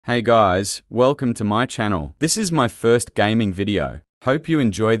Hey guys, welcome to my channel. This is my first gaming video. Hope you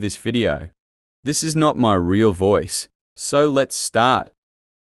enjoy this video. This is not my real voice, so let's start.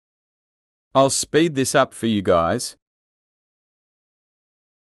 I'll speed this up for you guys.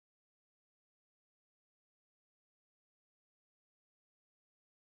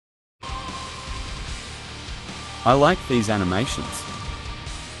 I like these animations.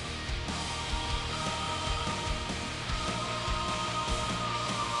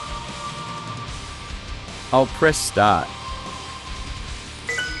 I'll press start.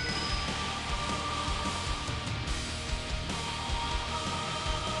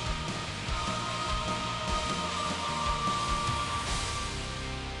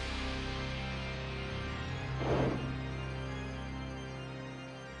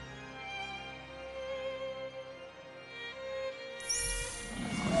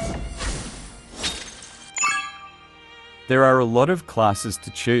 There are a lot of classes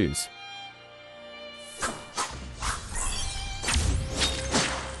to choose.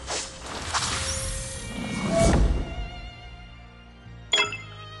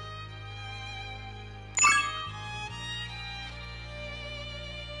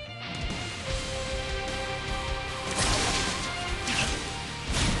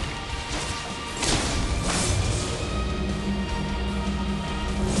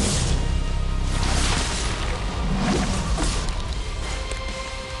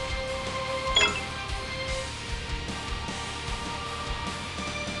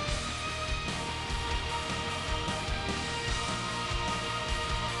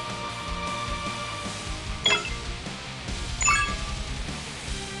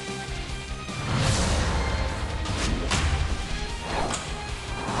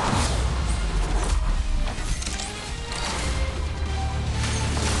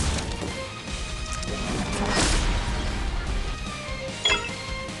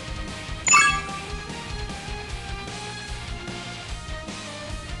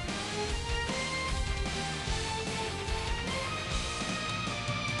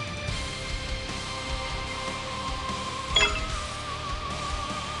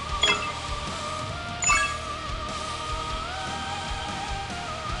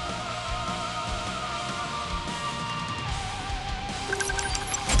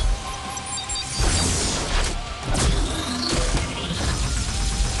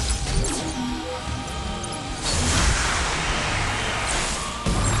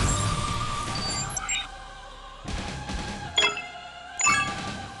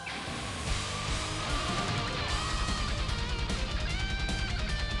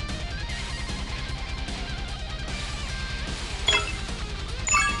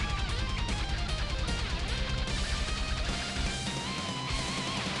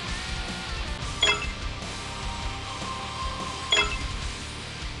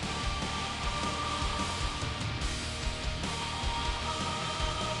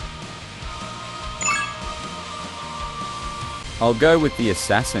 I'll go with the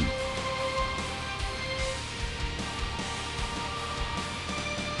assassin.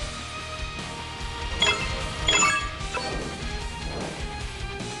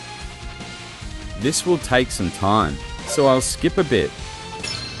 This will take some time, so I'll skip a bit.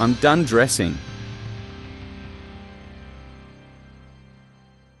 I'm done dressing.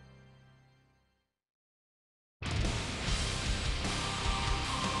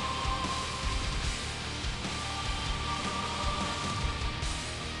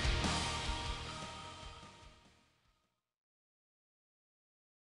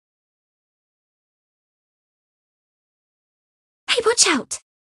 Hey, watch out!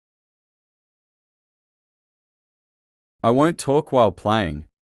 I won't talk while playing.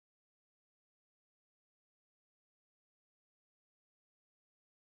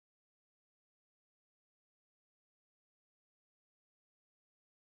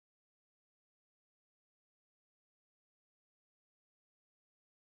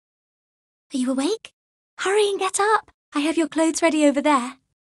 Are you awake? Hurry and get up. I have your clothes ready over there.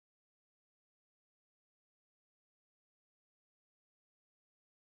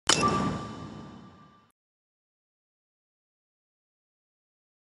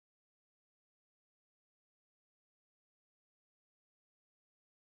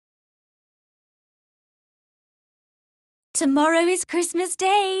 Tomorrow is Christmas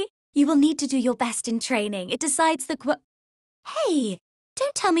Day. You will need to do your best in training. It decides the Hey,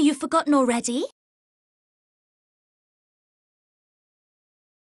 don't tell me you've forgotten already.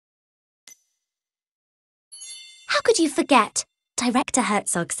 How could you forget? Director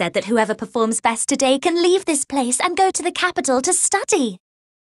Herzog said that whoever performs best today can leave this place and go to the capital to study.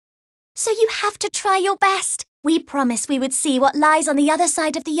 So you have to try your best. We promised we would see what lies on the other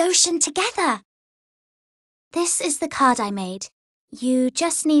side of the ocean together. This is the card I made. You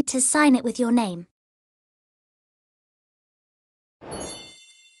just need to sign it with your name.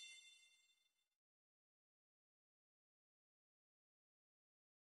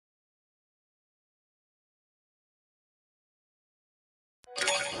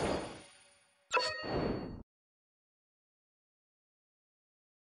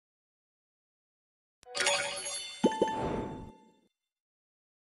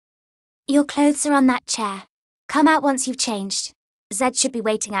 Your clothes are on that chair. Come out once you've changed. Zed should be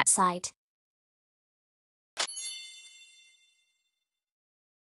waiting outside.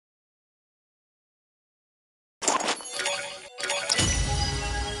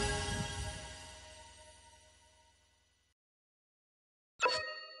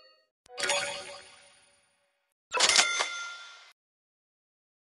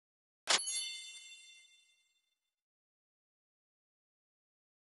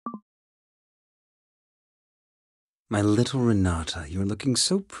 My little Renata, you're looking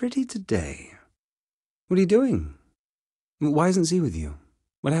so pretty today. What are you doing? Why isn't Z with you?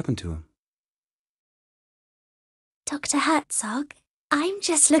 What happened to him? Dr. Herzog, I'm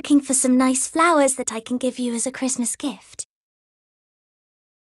just looking for some nice flowers that I can give you as a Christmas gift.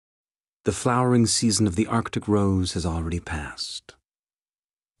 The flowering season of the Arctic rose has already passed.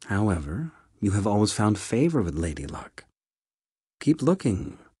 However, you have always found favor with Lady Luck. Keep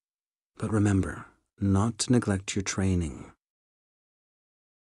looking, but remember not to neglect your training.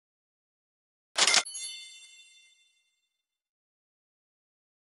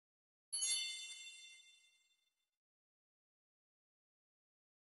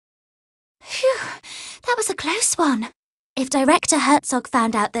 Phew, that was a close one. If Director Herzog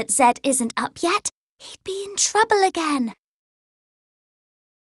found out that Zed isn't up yet, he'd be in trouble again.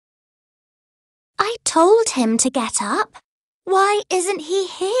 I told him to get up. Why isn't he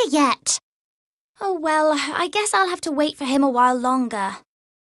here yet? Oh well, I guess I'll have to wait for him a while longer.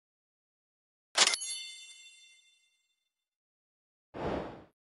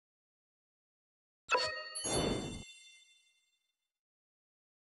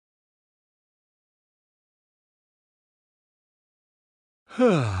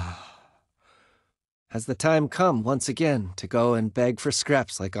 Has the time come once again to go and beg for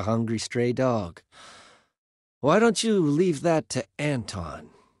scraps like a hungry stray dog? Why don't you leave that to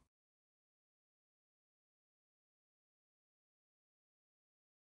Anton?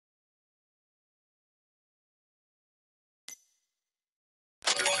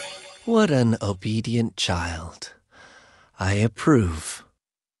 What an obedient child. I approve.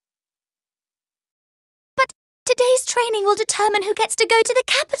 But today's training will determine who gets to go to the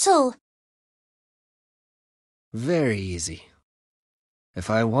capital. Very easy.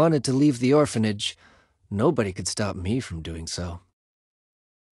 If I wanted to leave the orphanage, nobody could stop me from doing so.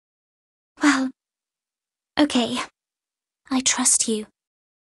 Well, okay. I trust you.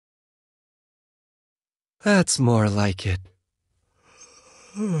 That's more like it.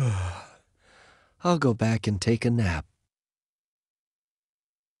 I'll go back and take a nap.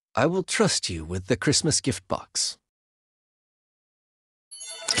 I will trust you with the Christmas gift box.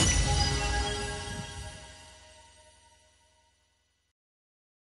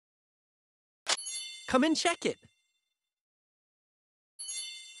 Come and check it.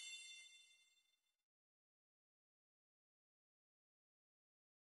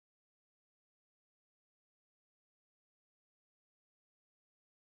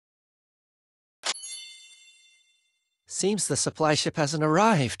 Seems the supply ship hasn't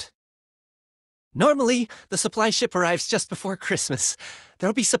arrived. Normally, the supply ship arrives just before Christmas.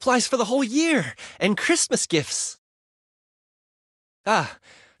 There'll be supplies for the whole year, and Christmas gifts. Ah,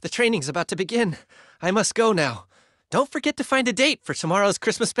 the training's about to begin. I must go now. Don't forget to find a date for tomorrow's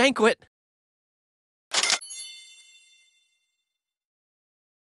Christmas banquet.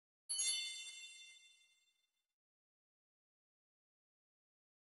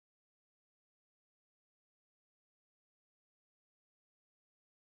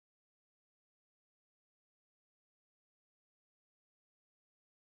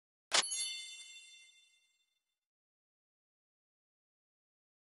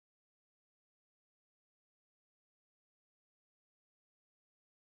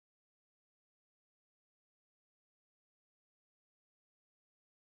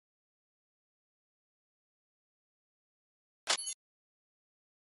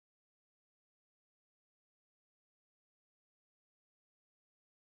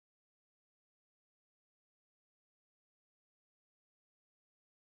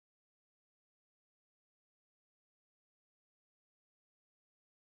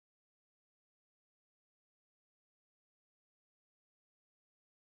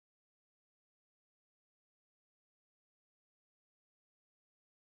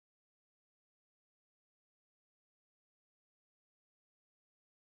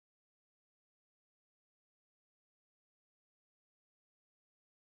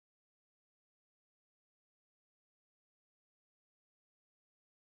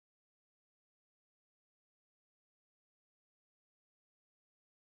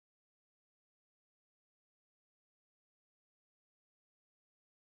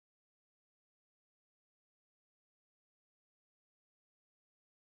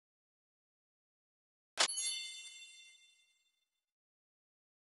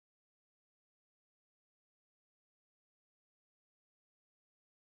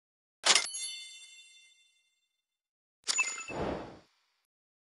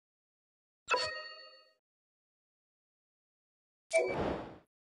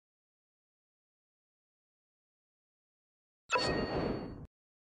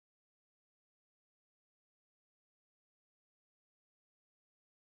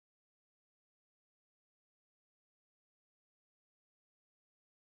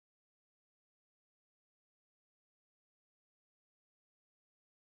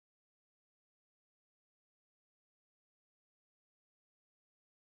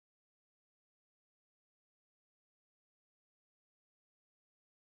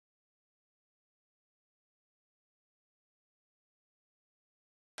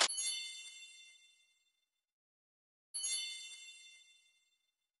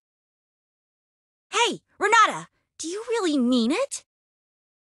 Hey, Renata, do you really mean it?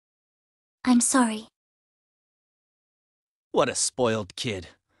 I'm sorry. What a spoiled kid.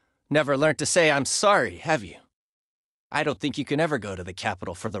 Never learned to say I'm sorry, have you? I don't think you can ever go to the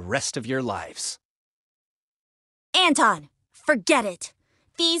capital for the rest of your lives. Anton, forget it.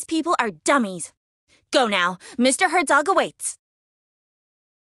 These people are dummies. Go now. Mr. Herzog awaits.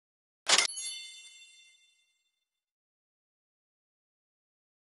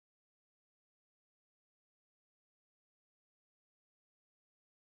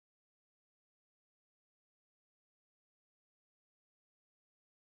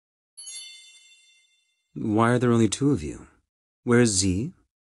 Why are there only two of you? Where's Z?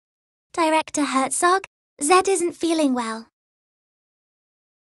 Director Herzog, Zed isn't feeling well.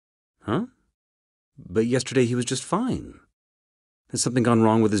 Huh? But yesterday he was just fine. Has something gone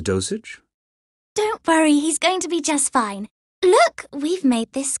wrong with his dosage? Don't worry, he's going to be just fine. Look, we've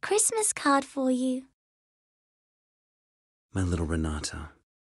made this Christmas card for you. My little Renata,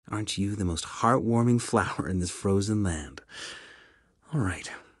 aren't you the most heartwarming flower in this frozen land? All right,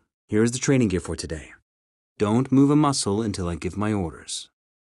 here's the training gear for today. Don't move a muscle until I give my orders.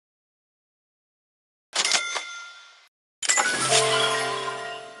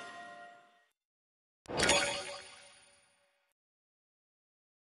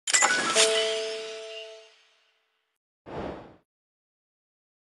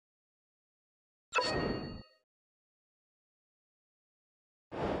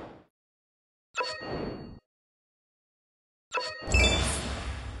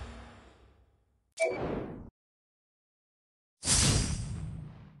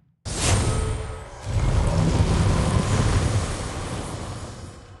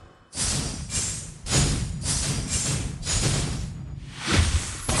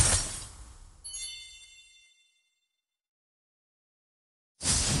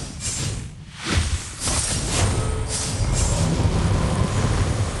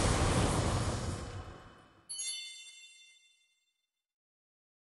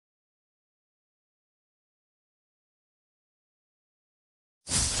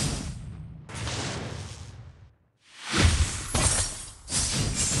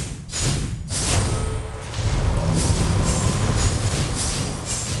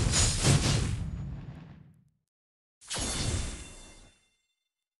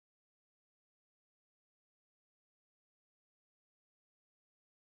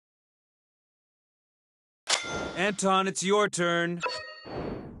 Anton, it's your turn.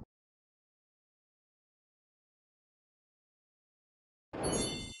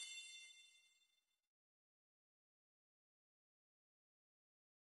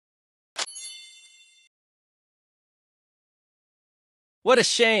 What a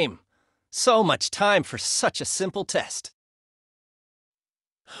shame. So much time for such a simple test.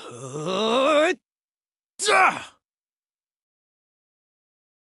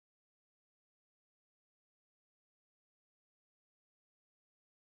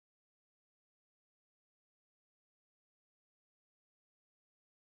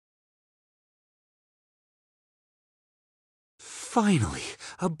 Finally,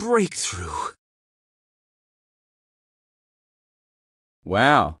 a breakthrough.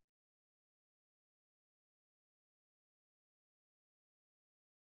 Wow.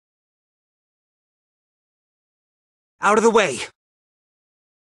 Out of the way!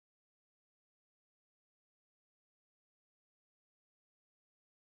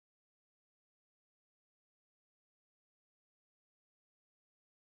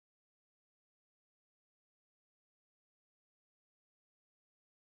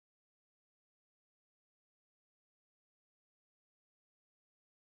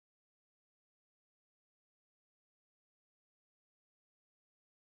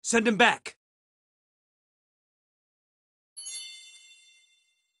 Send him back.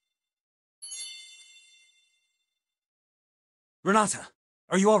 Renata,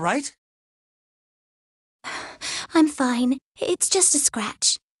 are you all right? I'm fine. It's just a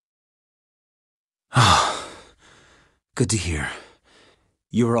scratch. Good good to hear.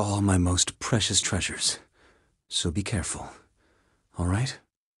 You are all my most precious treasures. So be careful. All right?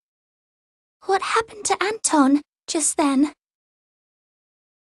 What happened to Anton just then?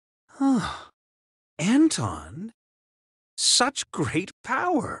 Huh. Anton? Such great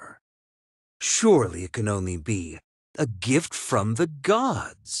power! Surely it can only be a gift from the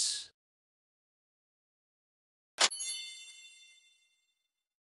gods.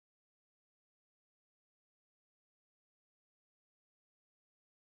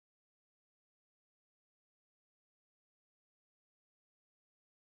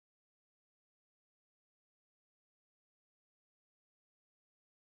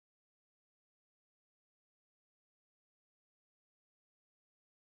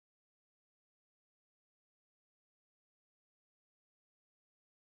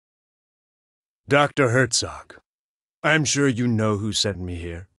 Dr. Herzog, I'm sure you know who sent me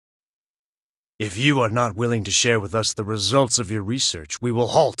here. If you are not willing to share with us the results of your research, we will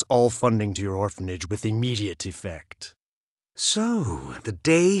halt all funding to your orphanage with immediate effect. So, the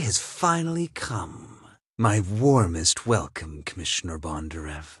day has finally come. My warmest welcome, Commissioner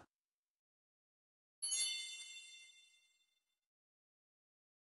Bondarev.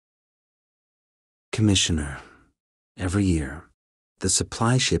 Commissioner, every year, the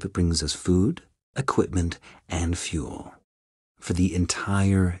supply ship brings us food, equipment, and fuel for the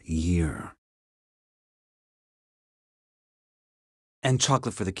entire year. And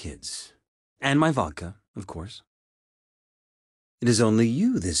chocolate for the kids. And my vodka, of course. It is only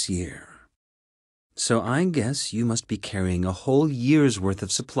you this year. So I guess you must be carrying a whole year's worth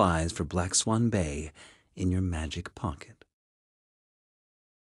of supplies for Black Swan Bay in your magic pocket.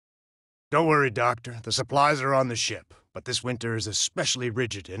 Don't worry, Doctor. The supplies are on the ship, but this winter is especially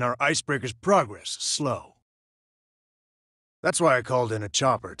rigid and our icebreaker's progress slow. That's why I called in a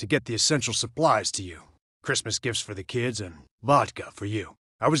chopper to get the essential supplies to you. Christmas gifts for the kids and vodka for you.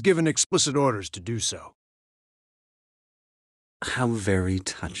 I was given explicit orders to do so. How very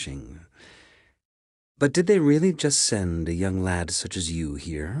touching. But did they really just send a young lad such as you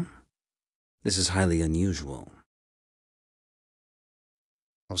here? This is highly unusual.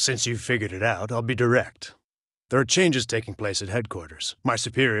 Well, since you've figured it out, I'll be direct. There are changes taking place at headquarters. My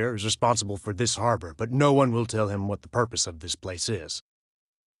superior is responsible for this harbor, but no one will tell him what the purpose of this place is.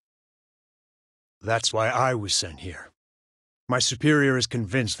 That's why I was sent here. My superior is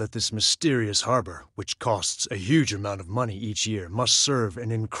convinced that this mysterious harbor, which costs a huge amount of money each year, must serve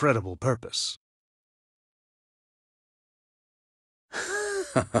an incredible purpose.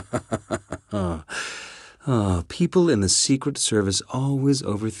 People in the Secret Service always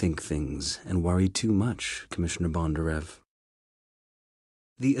overthink things and worry too much, Commissioner Bondarev.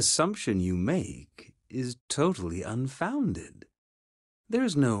 The assumption you make is totally unfounded.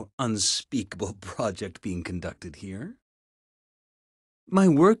 There's no unspeakable project being conducted here. My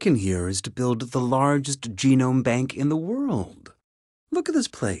work in here is to build the largest genome bank in the world. Look at this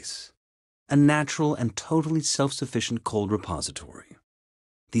place. A natural and totally self-sufficient cold repository.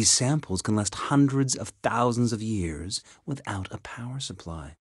 These samples can last hundreds of thousands of years without a power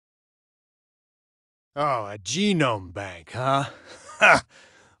supply. Oh, a genome bank, huh? Ha!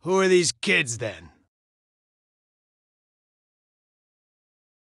 Who are these kids, then?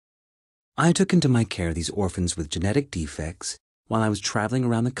 I took into my care these orphans with genetic defects while I was traveling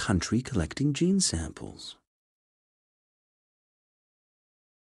around the country collecting gene samples.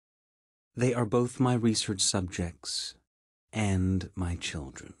 They are both my research subjects and my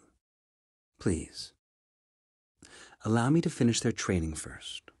children. Please, allow me to finish their training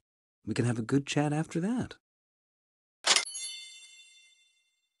first. We can have a good chat after that.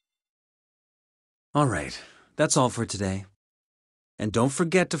 All right, that's all for today. And don't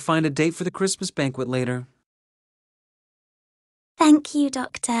forget to find a date for the Christmas banquet later. Thank you,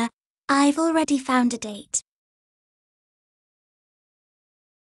 Doctor. I've already found a date.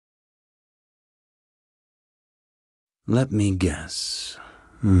 Let me guess.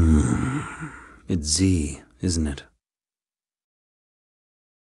 It's Z, isn't it?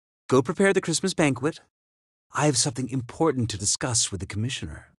 Go prepare the Christmas banquet. I have something important to discuss with the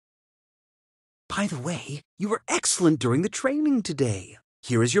Commissioner. By the way, you were excellent during the training today.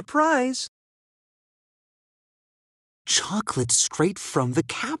 Here is your prize. Chocolate straight from the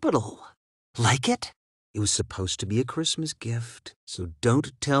capital. Like it? It was supposed to be a Christmas gift, so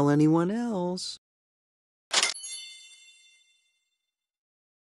don't tell anyone else.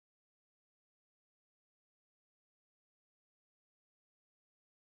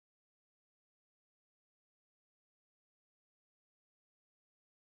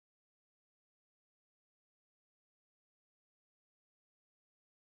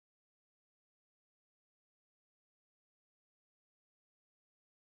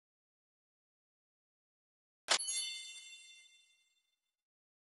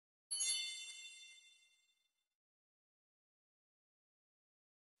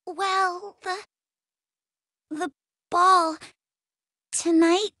 Well, the ball.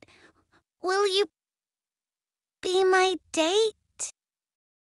 Tonight, will you be my date?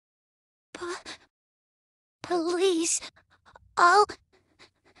 Please, I'll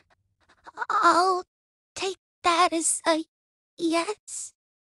take that as a yes.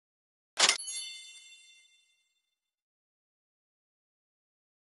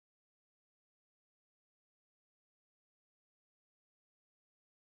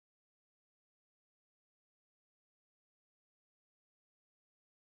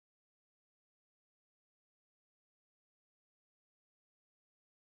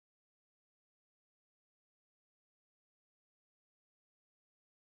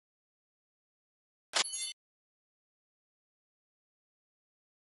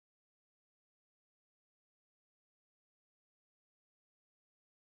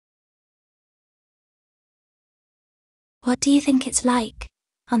 What do you think it's like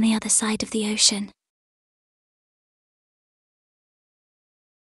on the other side of the ocean?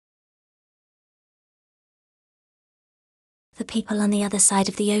 The people on the other side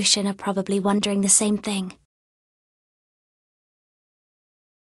of the ocean are probably wondering the same thing.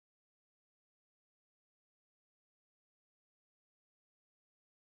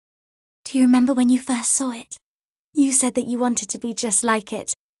 Do you remember when you first saw it? You said that you wanted to be just like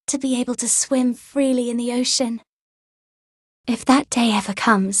it, to be able to swim freely in the ocean. If that day ever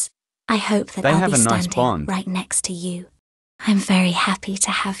comes, I hope that They I'll have be a nice standing pond. right next to you. I'm very happy to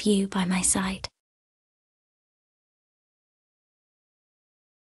have you by my side.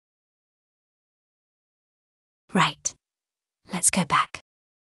 Right. Let's go back.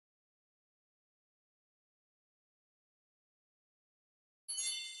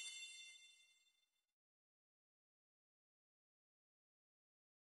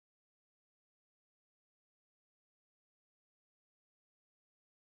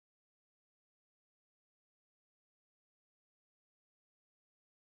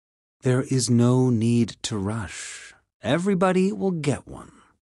 There is no need to rush. Everybody will get one.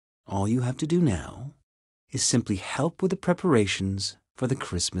 All you have to do now is simply help with the preparations for the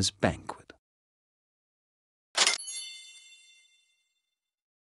Christmas banquet.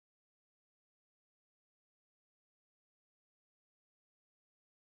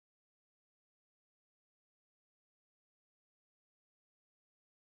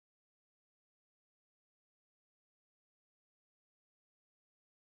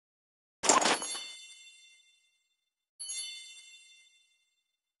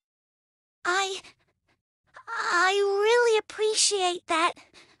 I really appreciate that.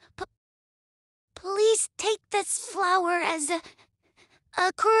 Please take this flower as a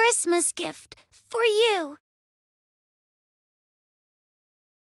Christmas gift for you.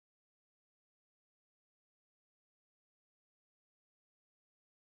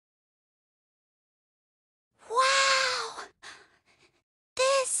 Wow!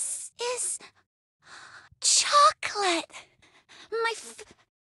 This is chocolate. My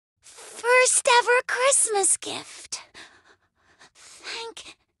first ever Christmas gift.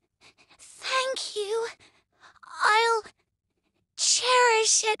 Thank you. I'll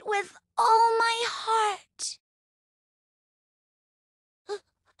cherish it with all my heart.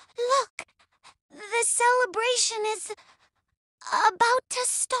 Look, the celebration is about to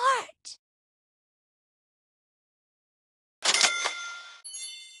start.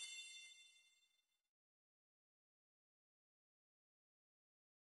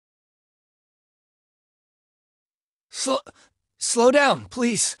 Slow down,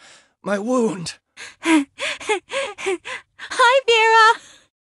 please. My wound. Hi, Vera.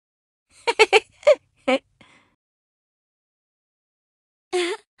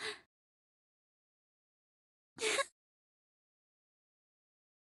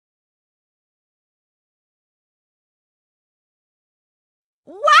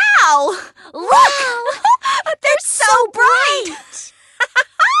 Wow! Look! They're so bright!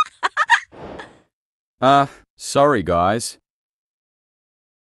 Sorry guys.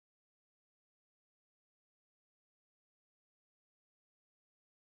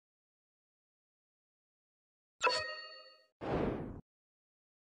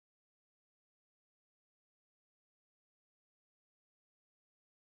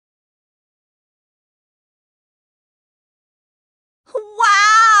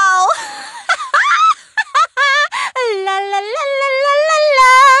 Wow! La la la la la la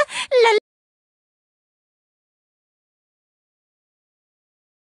la.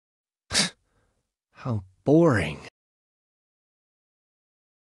 How boring.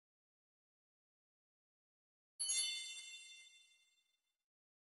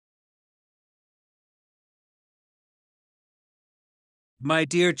 My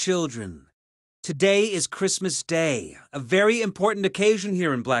dear children, today is Christmas Day, a very important occasion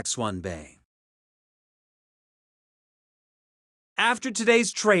here in Black Swan Bay. After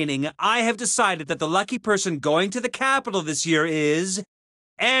today's training, I have decided that the lucky person going to the capital this year is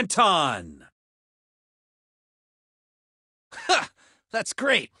Anton. Ha! That's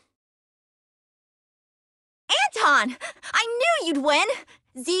great. Anton! I knew you'd win!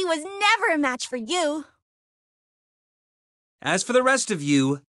 Z was never a match for you. As for the rest of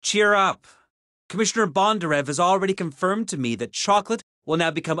you, cheer up. Commissioner Bondarev has already confirmed to me that chocolate will now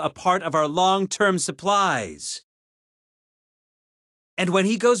become a part of our long-term supplies. And when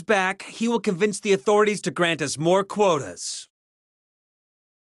he goes back, he will convince the authorities to grant us more quotas.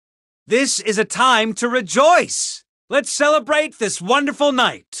 This is a time to rejoice! Let's celebrate this wonderful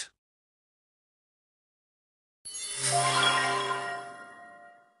night!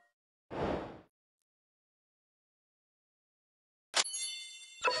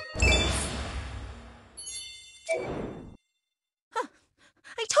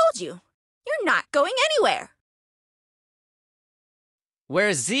 I told you, you're not going anywhere.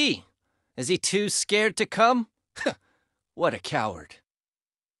 Where's Z? Is he too scared to come? What a coward.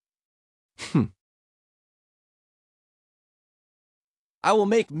 I will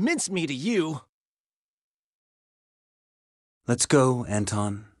make mincemeat of you. Let's go,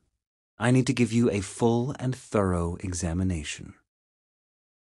 Anton. I need to give you a full and thorough examination.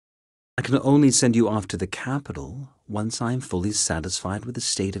 I can only send you off to the capital once I am fully satisfied with the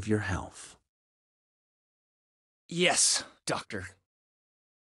state of your health. Yes, Doctor.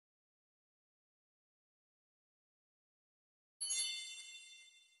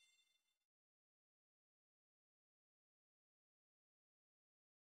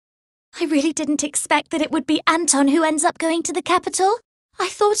 I really didn't expect that it would be Anton who ends up going to the capital. I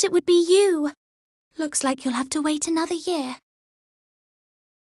thought it would be you. Looks like you'll have to wait another year.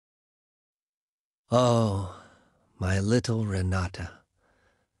 Oh, my little Renata.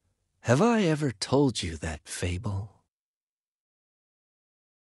 Have I ever told you that fable?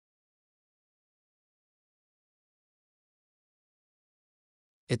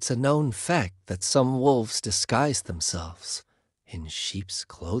 It's a known fact that some wolves disguise themselves in sheep's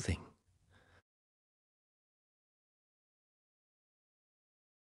clothing.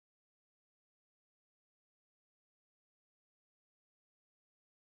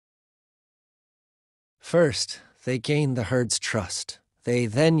 First, they gain the herd's trust. They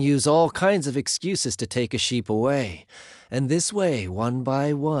then use all kinds of excuses to take a sheep away. And this way, one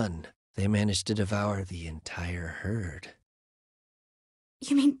by one, they manage to devour the entire herd.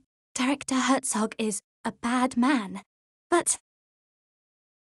 You mean Director Herzog is a bad man? But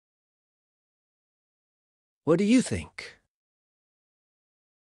What do you think?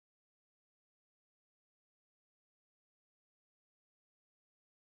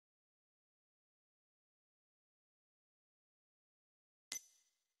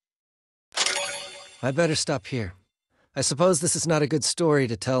 I better stop here. I suppose this is not a good story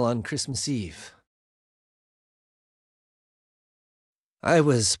to tell on Christmas Eve. I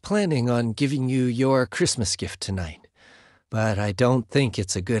was planning on giving you your Christmas gift tonight, but I don't think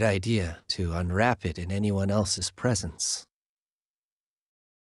it's a good idea to unwrap it in anyone else's presence.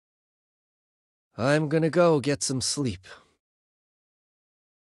 I'm gonna go get some sleep.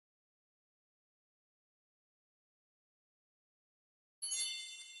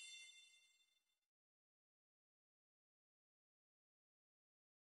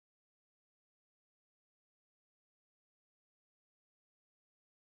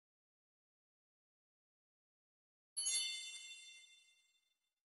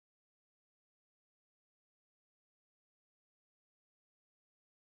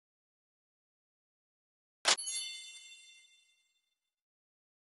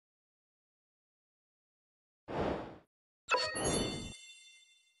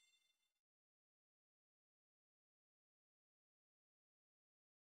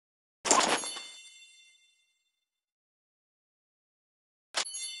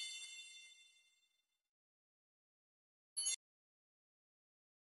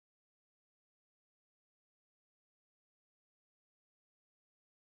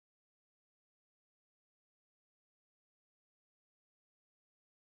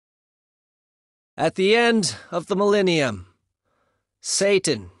 At the end of the millennium,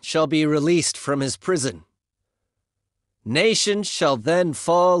 Satan shall be released from his prison. Nations shall then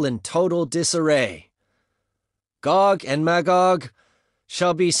fall in total disarray. Gog and Magog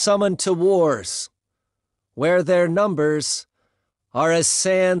shall be summoned to wars, where their numbers are as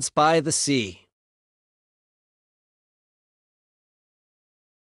sands by the sea.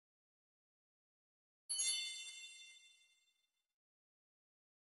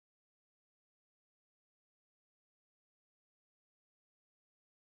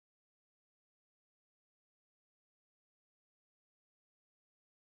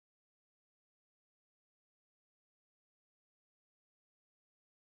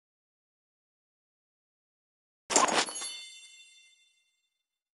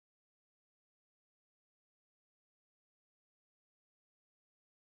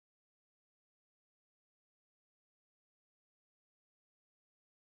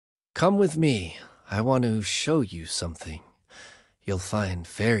 Come with me. I want to show you something you'll find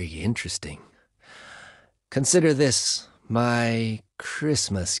very interesting. Consider this my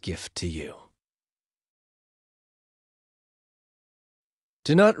Christmas gift to you.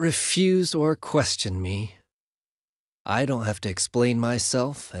 Do not refuse or question me. I don't have to explain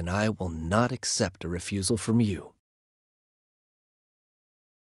myself, and I will not accept a refusal from you.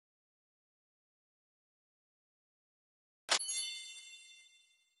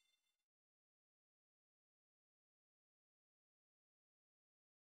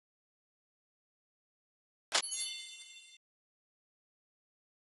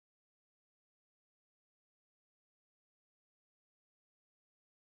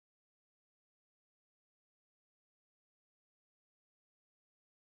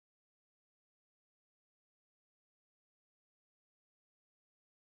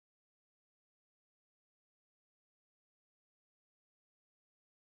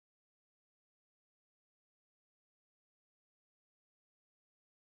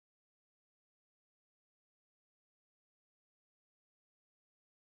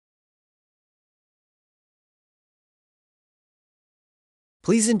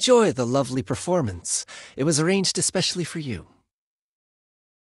 Please enjoy the lovely performance. It was arranged especially for you.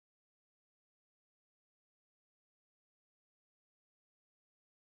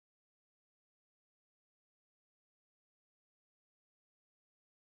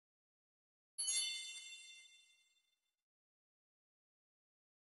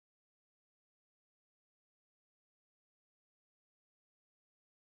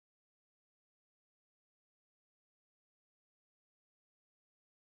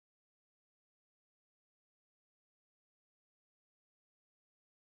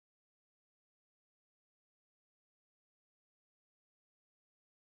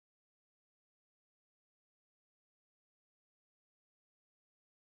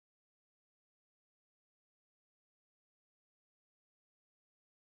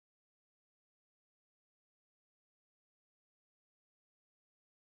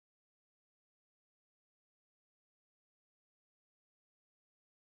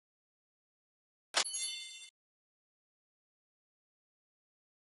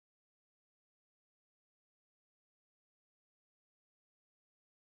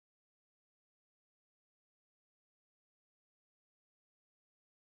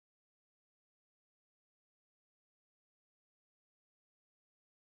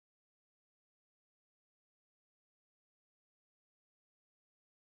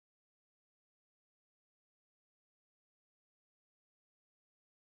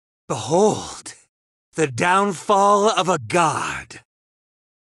 Behold, the downfall of a god.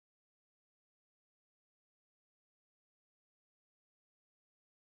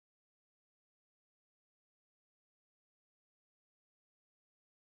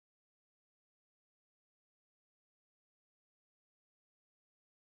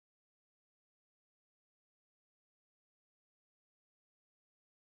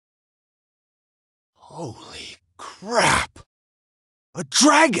 Holy crap! A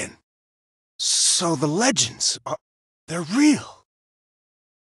dragon! So the legends they're real.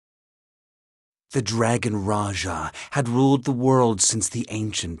 The dragon Raja had ruled the world since the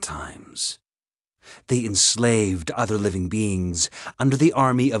ancient times. They enslaved other living beings under the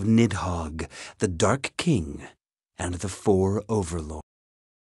army of Nidhogg, the Dark King, and the Four Overlords.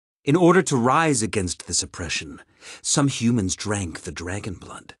 In order to rise against this oppression, some humans drank the dragon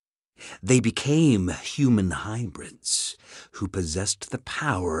blood. They became human hybrids who possessed the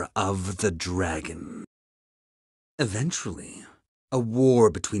power of the dragon. Eventually, a war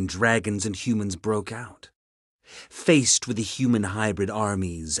between dragons and humans broke out. Faced with the human hybrid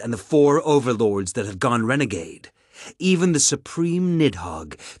armies and the four overlords that had gone renegade, even the supreme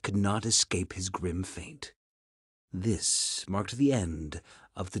Nidhogg could not escape his grim fate. This marked the end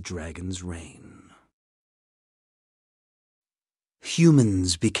of the dragon's reign.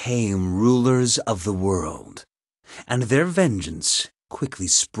 Humans became rulers of the world, and their vengeance quickly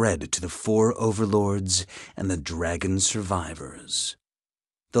spread to the four overlords and the dragon survivors.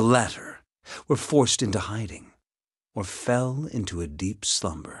 The latter were forced into hiding or fell into a deep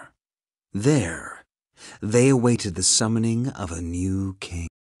slumber. There, they awaited the summoning of a new king.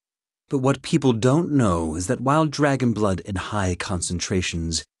 But what people don't know is that while dragon blood in high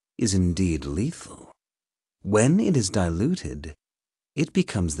concentrations is indeed lethal, when it is diluted, it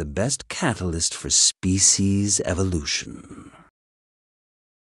becomes the best catalyst for species evolution.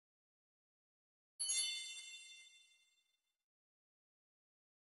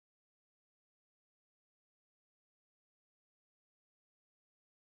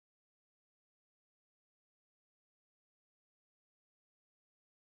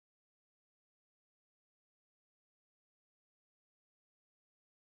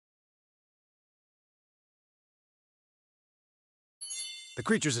 The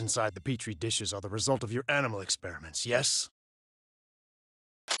creatures inside the petri dishes are the result of your animal experiments, yes?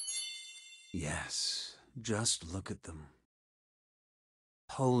 Yes, just look at them.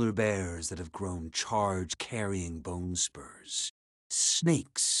 Polar bears that have grown charge-carrying bone spurs.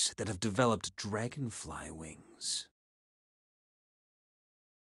 Snakes that have developed dragonfly wings.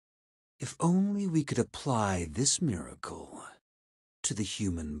 If only we could apply this miracle to the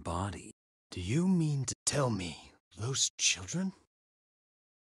human body. Do you mean to tell me those children?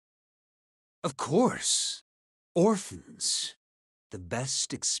 Of course. Orphans. The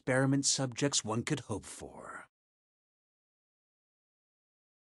best experiment subjects one could hope for.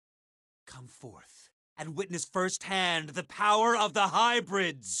 Come forth and witness firsthand the power of the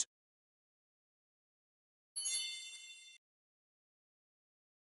hybrids!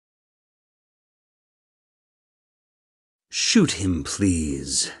 Shoot him,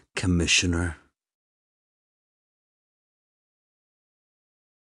 please, Commissioner.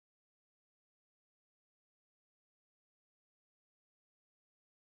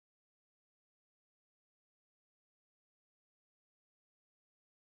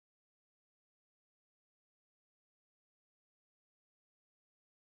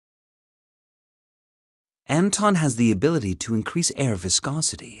 Anton has the ability to increase air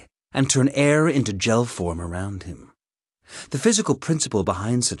viscosity and turn air into gel form around him. The physical principle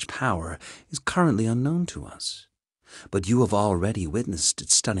behind such power is currently unknown to us, but you have already witnessed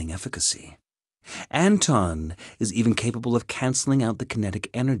its stunning efficacy. Anton is even capable of canceling out the kinetic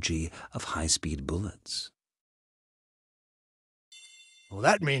energy of high-speed bullets. Well,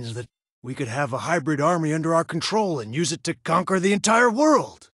 that means that we could have a hybrid army under our control and use it to conquer the entire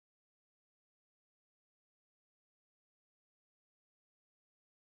world.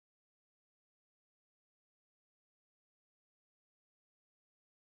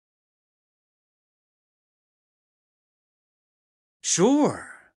 Sure,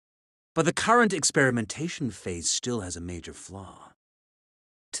 but the current experimentation phase still has a major flaw.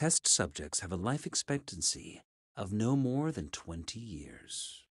 Test subjects have a life expectancy of no more than 20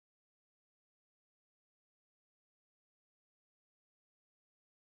 years.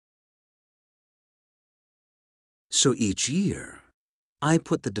 So each year, I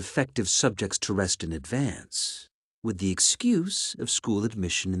put the defective subjects to rest in advance, with the excuse of school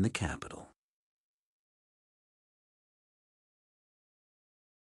admission in the capital.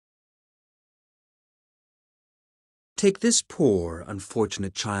 Take this poor,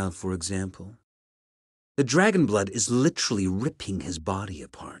 unfortunate child, for example. The dragon blood is literally ripping his body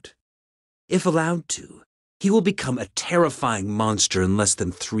apart. If allowed to, he will become a terrifying monster in less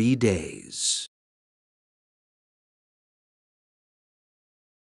than 3 days.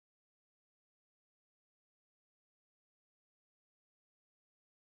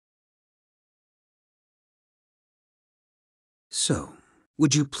 So,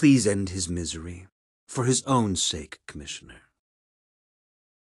 would you please end his misery? For his own sake, Commissioner.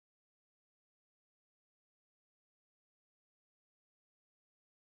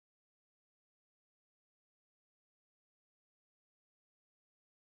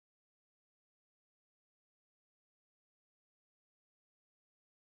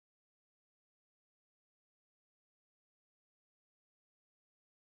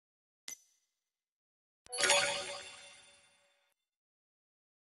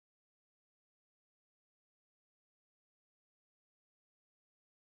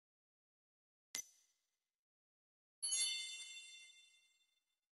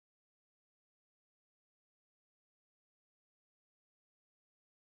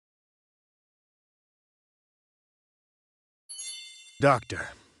 Doctor,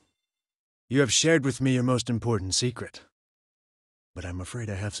 you have shared with me your most important secret, but I'm afraid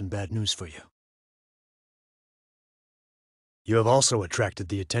I have some bad news for you. You have also attracted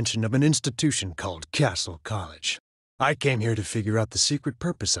the attention of an institution called Castle College. I came here to figure out the secret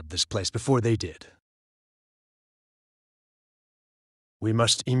purpose of this place before they did. We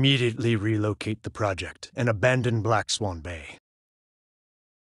must immediately relocate the project and abandon Black Swan Bay.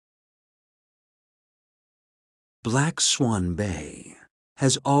 Black Swan Bay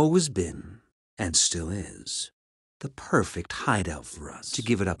has always been, and still is, the perfect hideout for us. To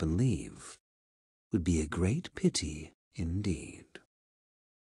give it up and leave would be a great pity indeed.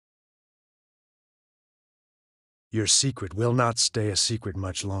 Your secret will not stay a secret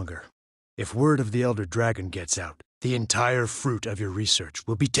much longer. If word of the Elder Dragon gets out, the entire fruit of your research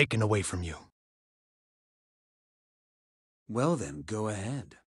will be taken away from you. Well then, go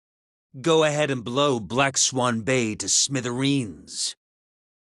ahead. Go ahead and blow Black Swan Bay to smithereens.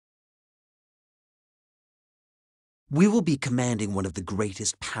 We will be commanding one of the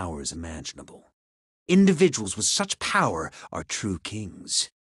greatest powers imaginable. Individuals with such power are true kings.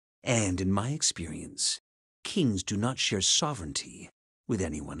 And in my experience, kings do not share sovereignty with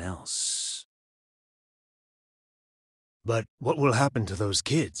anyone else. But what will happen to those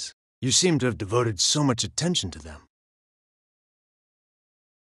kids? You seem to have devoted so much attention to them.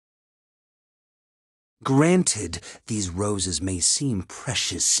 Granted, these roses may seem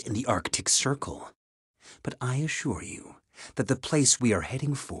precious in the Arctic Circle, but I assure you that the place we are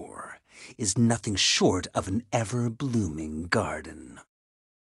heading for is nothing short of an ever-blooming garden.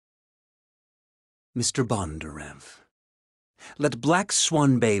 Mr. Bondarev, let Black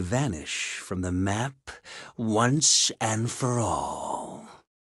Swan Bay vanish from the map once and for all.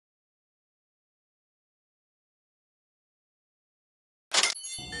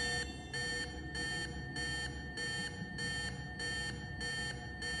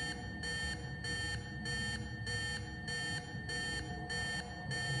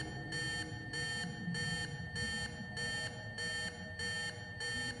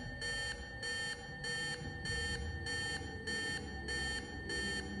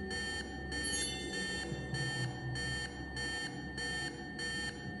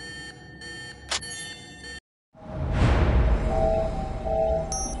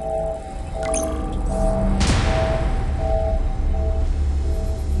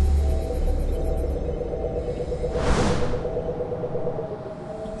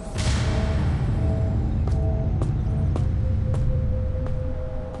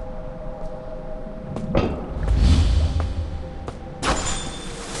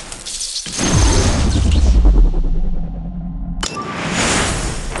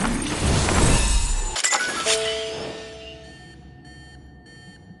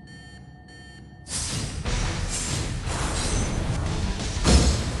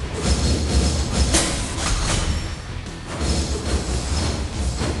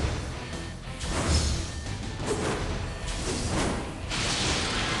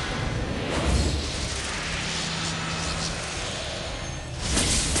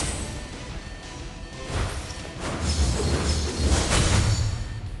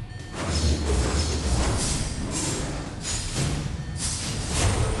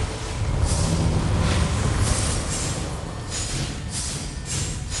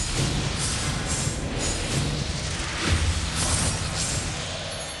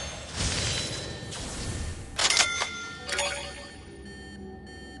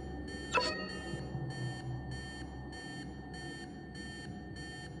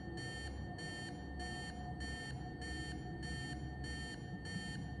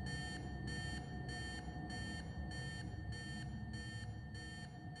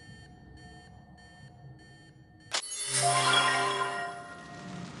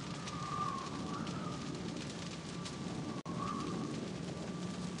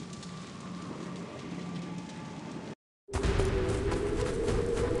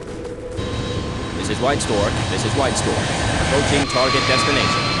 This is White Stork. This is White Stork. Approaching target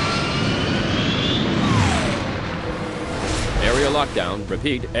destination. Area lockdown.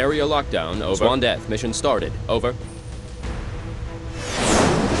 Repeat, area lockdown. Over. Swan Death. Mission started. Over.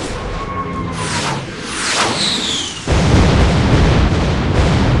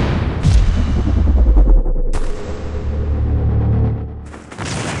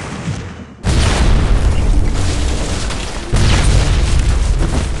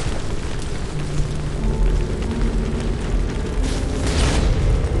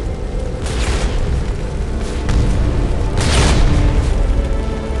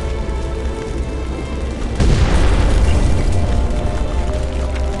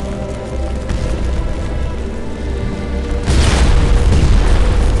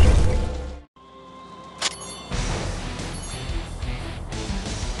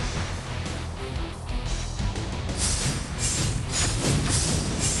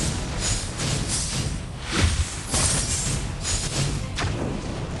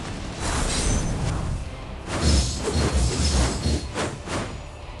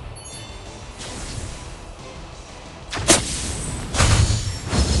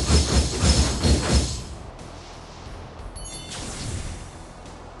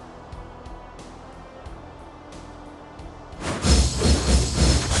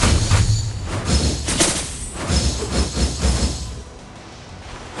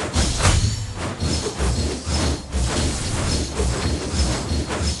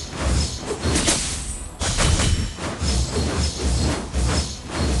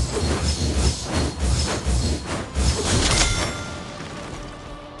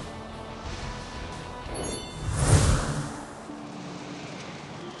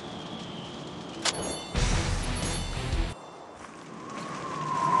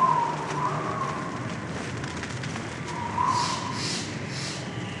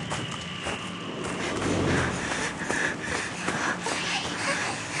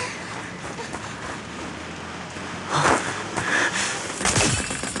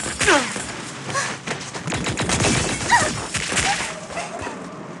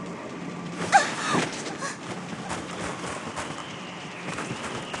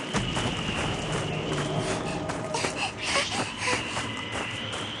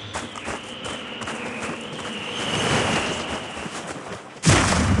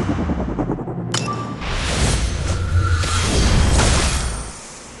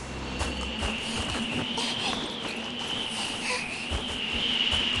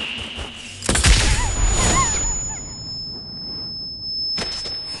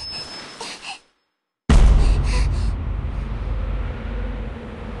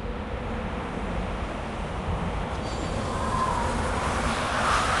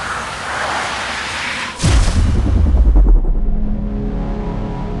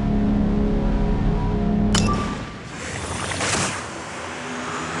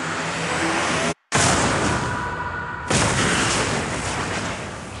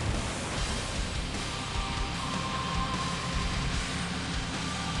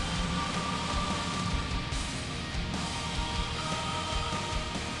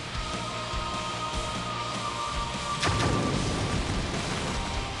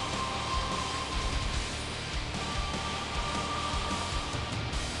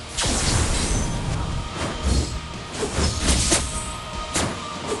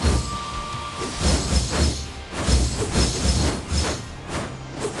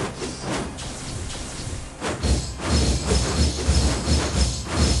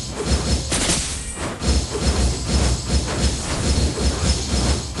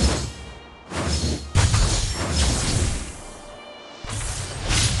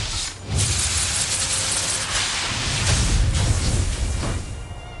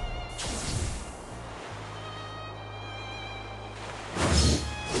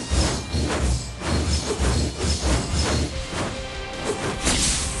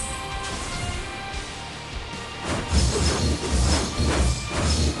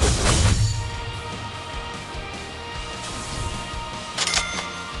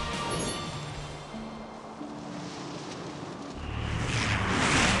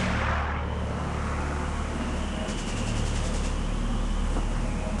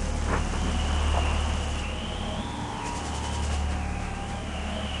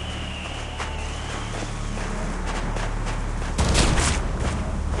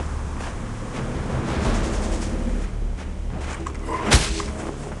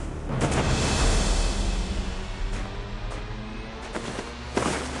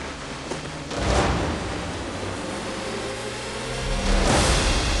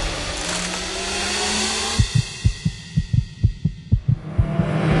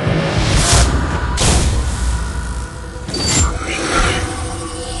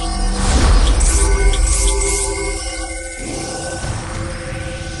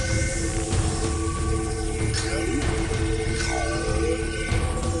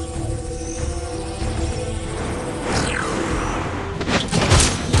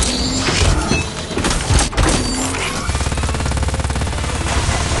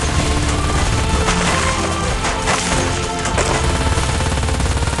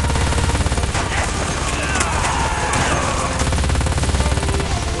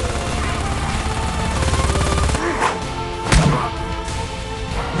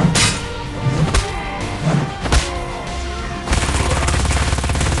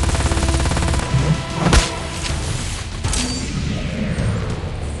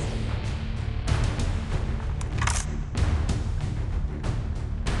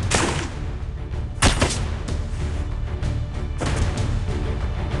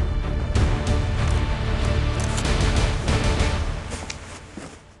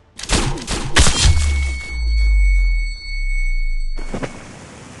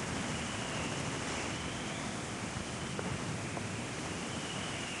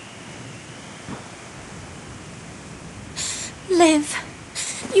 Live.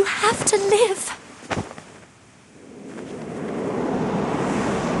 You have to live.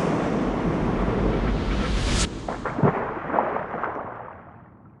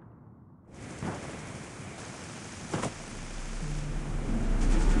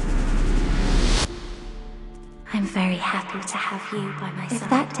 I'm very happy to have you by my side. If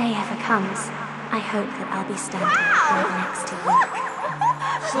that day ever comes, I hope that I'll be standing right next to you.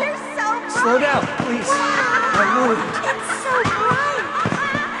 They're so bright! Slow down, please. I moved. It's so bright!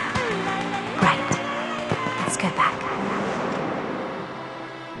 Right. Let's go back.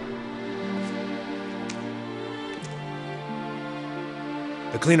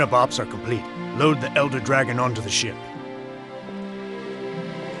 The cleanup ops are complete. Load the Elder Dragon onto the ship.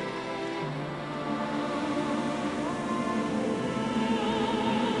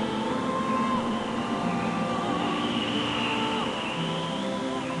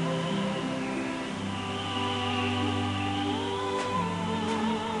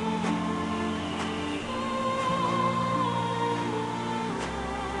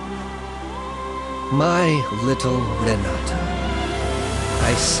 My little Renata,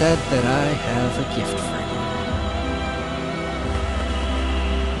 I said that I have a gift for you.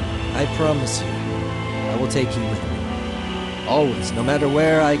 I promise you, I will take you with me. Always, no matter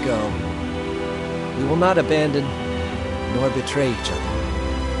where I go. We will not abandon nor betray each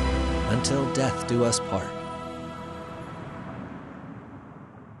other until death do us part.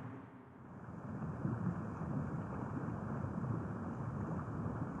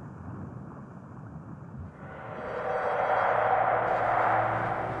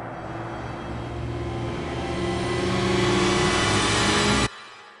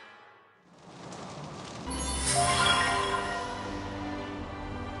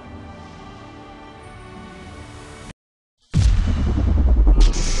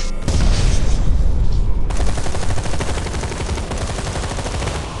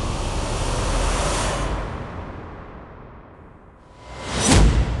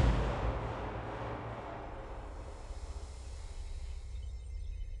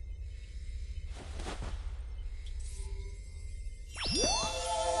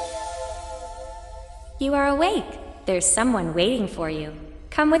 You are awake. There's someone waiting for you.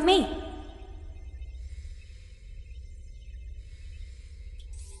 Come with me.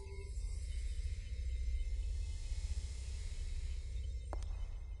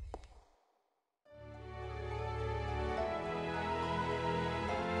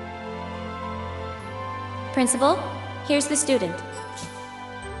 Principal, here's the student.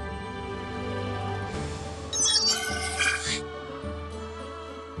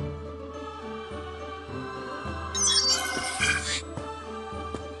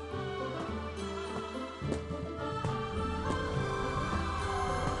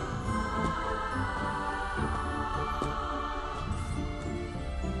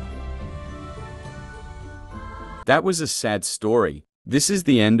 That was a sad story. This is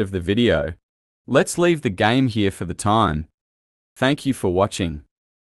the end of the video. Let's leave the game here for the time. Thank you for watching.